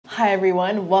Hi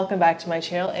everyone, welcome back to my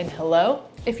channel, and hello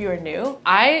if you are new.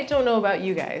 I don't know about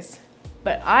you guys,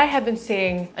 but I have been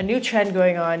seeing a new trend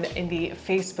going on in the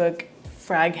Facebook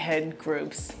fraghead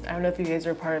groups. I don't know if you guys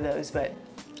are part of those, but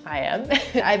I am.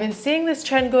 I've been seeing this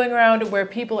trend going around where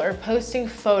people are posting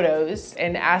photos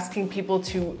and asking people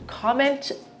to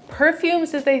comment perfumes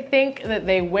that they think that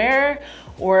they wear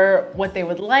or what they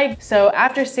would like. So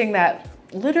after seeing that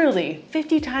literally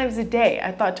 50 times a day,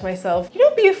 I thought to myself, you know,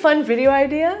 it'd be a fun video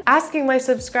idea? Asking my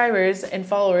subscribers and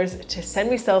followers to send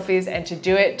me selfies and to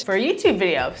do it for a YouTube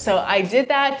video. So I did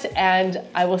that, and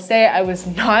I will say I was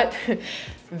not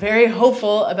very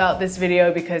hopeful about this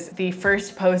video because the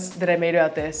first post that I made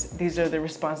about this, these are the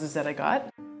responses that I got.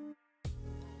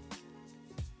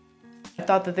 I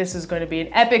thought that this was going to be an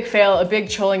epic fail, a big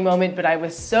trolling moment, but I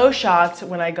was so shocked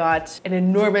when I got an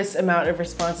enormous amount of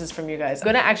responses from you guys. I'm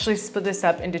gonna actually split this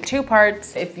up into two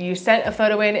parts. If you sent a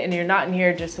photo in and you're not in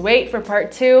here, just wait for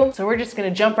part two. So we're just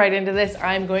gonna jump right into this.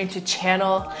 I'm going to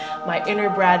channel my inner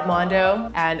Brad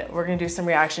Mondo and we're gonna do some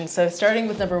reactions. So starting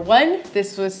with number one,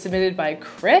 this was submitted by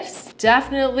Chris.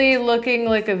 Definitely looking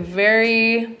like a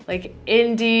very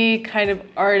indie kind of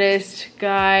artist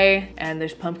guy. And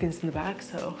there's pumpkins in the back,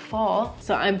 so fall.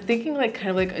 So I'm thinking kind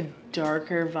of a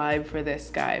darker vibe for this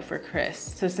guy, for Chris.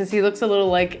 So since he looks a little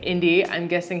like indie, I'm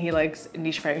guessing he likes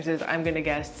niche fragrances. I'm gonna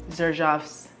guess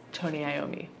Xerjoff's Tony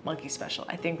Iommi Monkey Special.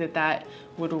 I think that that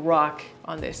would rock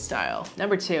on this style.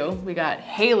 Number two, we got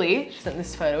Haley. She sent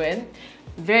this photo in.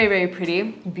 Very, very pretty.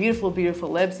 Beautiful, beautiful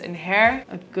lips and hair.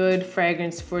 A good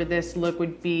fragrance for this look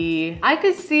would be, I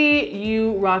could see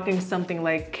you rocking something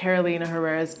like Carolina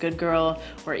Herrera's Good Girl,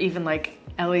 or even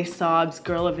Ellie Saab's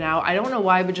Girl of Now. I don't know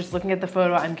why, but just looking at the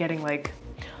photo, I'm getting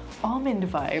almond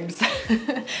vibes.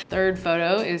 Third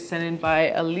photo is sent in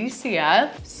by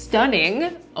Alicia.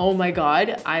 Stunning. Oh my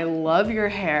God, I love your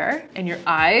hair and your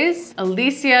eyes.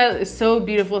 Alicia is so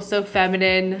beautiful, so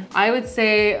feminine. I would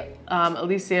say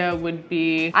Alicia would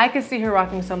be, I could see her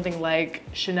rocking something like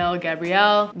Chanel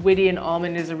Gabrielle. Witty and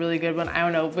Almond is a really good one. I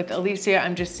don't know, with Alicia,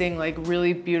 I'm just seeing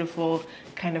really beautiful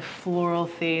kind of floral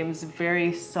themes,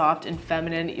 very soft and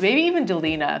feminine, maybe even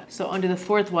Delina. So onto the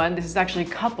fourth one, this is actually a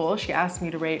couple. She asked me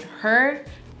to rate her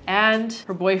and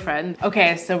her boyfriend.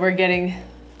 Okay, so we're getting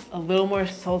a little more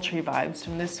sultry vibes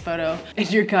from this photo.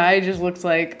 And your guy just looks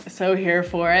so here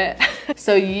for it.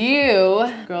 So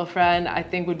you, girlfriend, I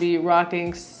think would be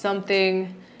rocking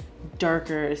something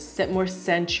darker, more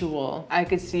sensual. I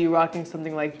could see you rocking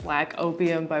something like Black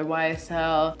Opium by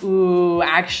YSL. Ooh,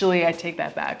 actually, I take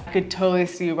that back. I could totally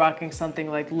see you rocking something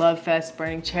like Love Fest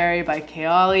Burning Cherry by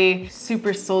Kayali.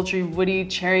 Super sultry, woody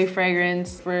cherry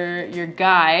fragrance. For your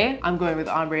guy, I'm going with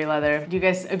Ombre Leather. Do you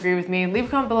guys agree with me? Leave a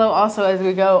comment below also as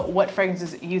we go what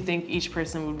fragrances you think each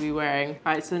person would be wearing.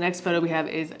 All right, so the next photo we have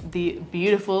is the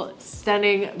beautiful,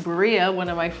 stunning Bria, one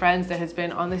of my friends that has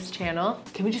been on this channel.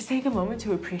 Can we just take a moment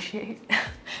to appreciate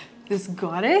this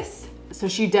goddess? So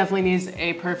she definitely needs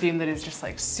a perfume that is just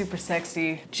super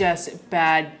sexy, just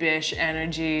bad bitch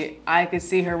energy. I could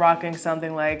see her rocking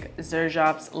something like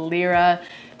Xerjoff's Lyra,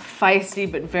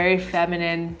 feisty but very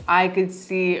feminine. I could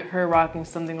see her rocking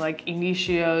something like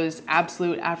Inicio's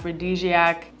Absolute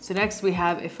Aphrodisiac. So next we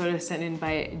have a photo sent in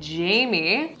by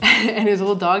Jamie and his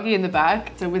little doggy in the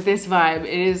back. So with this vibe,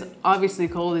 it is obviously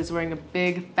cold. He's wearing a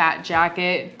big fat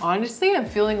jacket. Honestly, I'm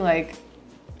feeling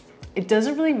it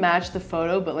doesn't really match the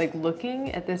photo, but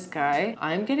looking at this guy,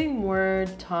 I'm getting more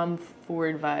Tom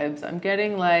Ford vibes. I'm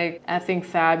getting Effing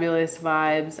Fabulous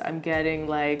vibes. I'm getting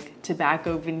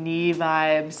Tobacco Vanille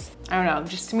vibes. I don't know,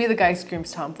 just to me the guy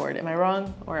screams Tom Ford. Am I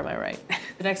wrong or am I right?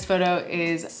 The next photo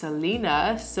is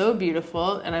Selena, so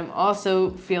beautiful. And I'm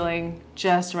also feeling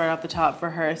just right off the top for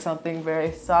her, something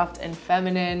very soft and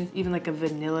feminine, even a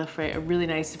vanilla a really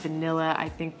nice vanilla. I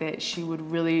think that she would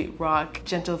really rock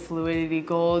Gentle Fluidity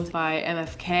Gold by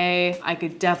MFK. I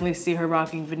could definitely see her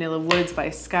rocking Vanilla Woods by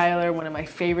Skylar, one of my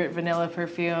favorite vanilla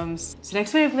perfumes. So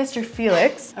next we have Mr.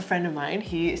 Felix, a friend of mine.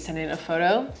 He sent in a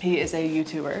photo. He is a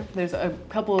YouTuber. There's a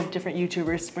couple of different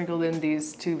YouTubers sprinkled in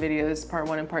these two videos, part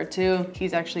one and part two.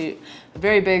 He's actually a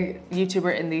very big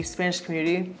YouTuber in the Spanish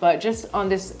community, but just on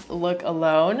this look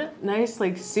alone, nice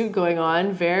suit going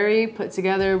on, very put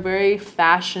together, very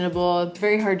fashionable. It's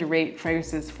very hard to rate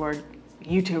fragrances for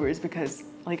YouTubers because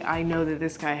I know that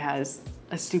this guy has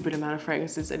a stupid amount of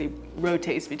fragrances that he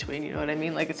rotates between, you know what I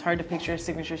mean? It's hard to picture a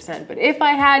signature scent, but if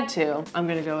I had to, I'm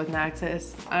gonna go with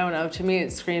Maxis. I don't know, to me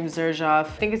it screams Xerjoff. I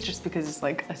think it's just because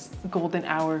it's a golden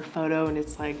hour photo and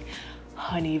it's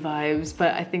honey vibes,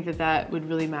 but I think that that would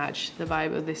really match the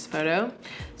vibe of this photo.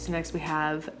 So next we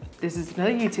have, this is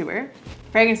another YouTuber,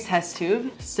 fragrance test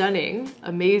tube, stunning,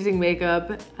 amazing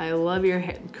makeup. I love your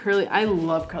hair, curly, I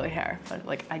love curly hair, but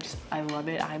like I love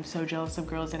it. I'm so jealous of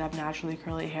girls that have naturally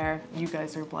curly hair. You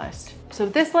guys are blessed. So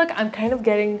with this look, I'm kind of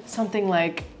getting something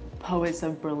like Poets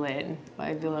of Berlin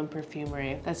by Willem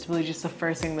Perfumery. That's really just the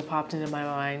first thing that popped into my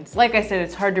mind. Like I said,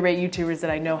 it's hard to rate YouTubers that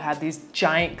I know have these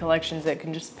giant collections that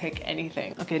can just pick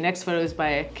anything. Okay, next photo is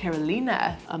by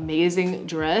Carolina. Amazing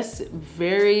dress,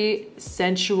 very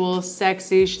sensual,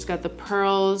 sexy. She's got the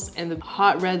pearls and the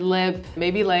hot red lip,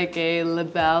 maybe like a Le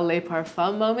Belle Le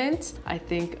Parfum moment. I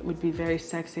think would be very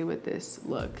sexy with this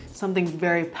look. Something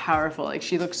very powerful. Like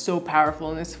she looks so powerful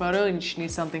in this photo and she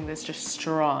needs something that's just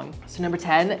strong. So number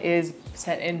 10 is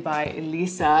sent in by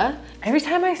Elisa. Every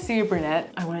time I see a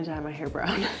brunette, I want to dye my hair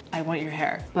brown. I want your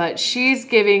hair. But she's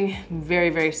giving very,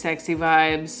 very sexy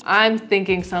vibes. I'm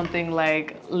thinking something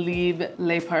like Libre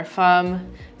Le Parfum,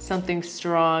 something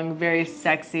strong, very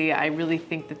sexy. I really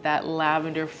think that that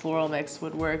lavender floral mix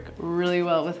would work really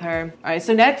well with her. All right,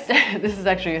 so next, this is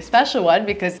actually a special one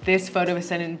because this photo was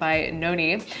sent in by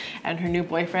Noni and her new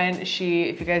boyfriend. She,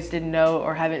 if you guys didn't know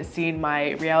or haven't seen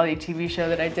my reality TV show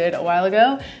that I did a while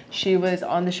ago, she was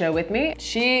on the show with me.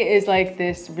 She is like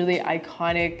this really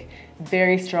iconic,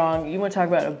 very strong, you want to talk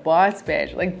about a boss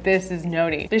bitch, like this is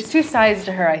Noni. There's two sides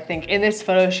to her, I think. In this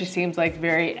photo, she seems like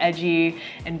very edgy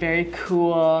and very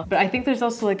cool, but I think there's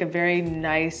also like a very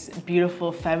nice,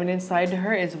 beautiful, feminine side to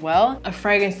her as well. A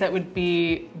fragrance that would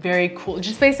be very cool.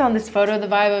 Just based on this photo, the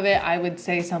vibe of it, I would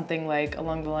say something like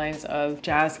along the lines of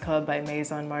Jazz Club by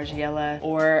Maison Margiela,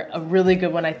 or a really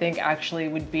good one I think actually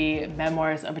would be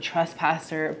Memoirs of a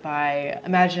Trespasser by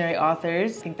Imaginary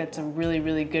Authors. I think that's a really,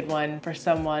 really good one for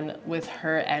someone with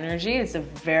her energy. It's a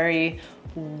very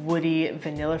woody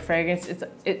vanilla fragrance.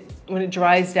 When it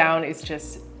dries down, it's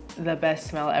just the best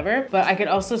smell ever. But I could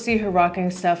also see her rocking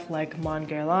stuff like Mon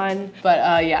Guerlain.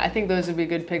 But yeah, I think those would be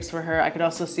good picks for her. I could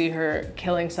also see her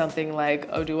killing something like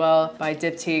Eau Duel by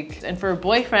Diptyque. And for her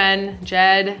boyfriend,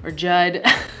 Judd,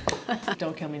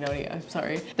 don't kill me, Noni, I'm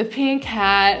sorry. The Pink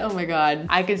Hat, oh my God.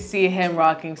 I could see him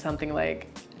rocking something like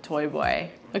Toy Boy.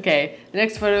 Okay, the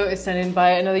next photo is sent in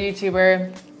by another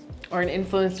YouTuber or an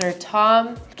influencer,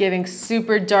 Tom, giving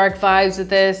super dark vibes with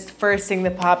this. First thing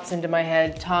that pops into my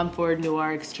head, Tom Ford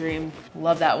Noir Extreme.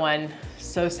 Love that one,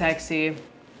 so sexy.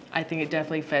 I think it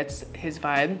definitely fits his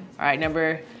vibe. All right,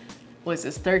 number, what's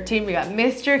this, 13? We got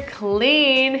Mr.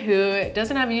 Clean, who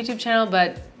doesn't have a YouTube channel,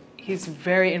 but he's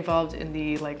very involved in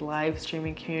the like live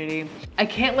streaming community. I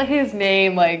can't let his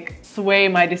name like sway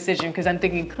my decision because I'm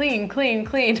thinking clean, clean,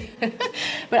 clean.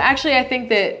 But actually I think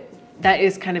that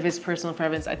is kind of his personal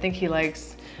preference. I think he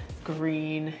likes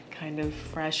green, kind of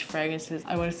fresh fragrances.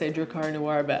 I want to say Dracar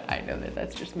Noir, but I know that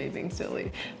that's just me being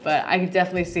silly. But I could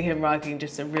definitely see him rocking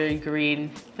just a really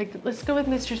green, like let's go with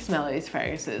Mr. Smelly's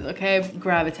fragrances, okay?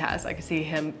 Gravitas, I could see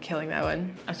him killing that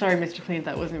one. I'm sorry, Mr. Clean,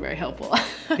 that wasn't very helpful.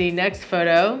 The next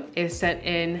photo is sent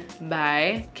in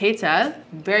by Keita.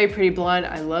 Very pretty blonde.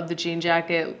 I love the jean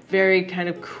jacket. Very kind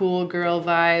of cool girl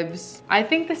vibes. I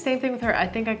think the same thing with her. I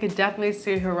think I could definitely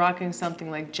see her rocking something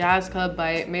like Jazz Club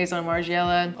by Maison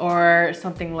Margiela, or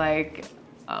something like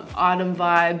Autumn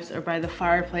Vibes or by The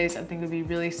Fireplace. I think would be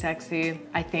really sexy.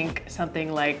 I think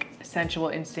something like Sensual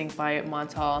Instinct by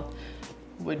Montal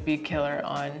would be killer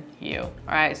on you. All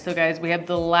right, so guys, we have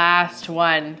the last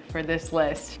one for this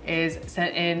list is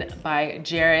sent in by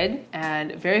Jared,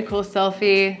 and very cool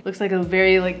selfie. Looks like a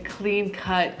very like clean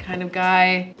cut kind of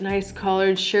guy. Nice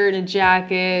collared shirt and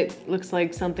jacket. Looks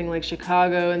like something like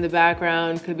Chicago in the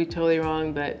background. Could be totally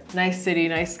wrong, but nice city,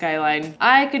 nice skyline.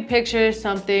 I could picture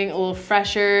something a little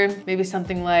fresher, maybe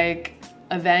something like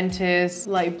Aventus,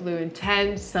 Light Blue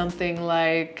Intense, something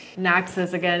like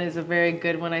Naxos again is a very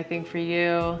good one I think for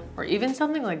you, or even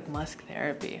something like Musk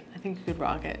Therapy. I think you could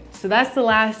rock it. So that's the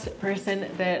last person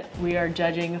that we are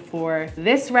judging for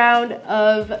this round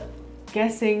of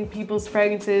guessing people's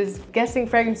fragrances, guessing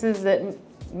fragrances that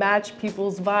match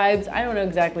people's vibes. I don't know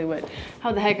exactly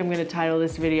how the heck I'm gonna title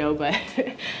this video, but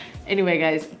anyway,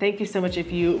 guys, thank you so much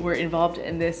if you were involved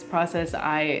in this process.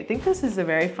 I think this is a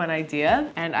very fun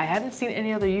idea, and I haven't seen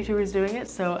any other YouTubers doing it,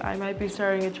 so I might be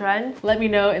starting a trend. Let me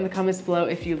know in the comments below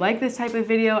if you like this type of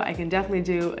video. I can definitely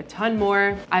do a ton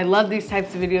more. I love these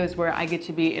types of videos where I get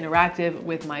to be interactive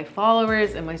with my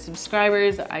followers and my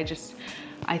subscribers.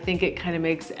 I think it kind of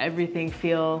makes everything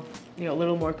feel, you know, a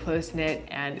little more close-knit,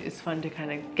 and it's fun to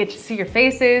kind of get to see your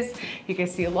faces. You can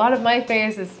see a lot of my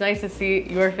face. It's nice to see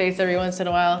your face every once in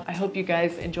a while. I hope you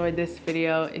guys enjoyed this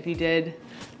video. If you did,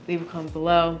 leave a comment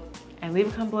below, And leave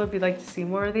a comment below if you'd like to see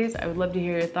more of these. I would love to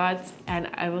hear your thoughts, and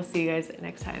I will see you guys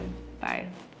next time. Bye.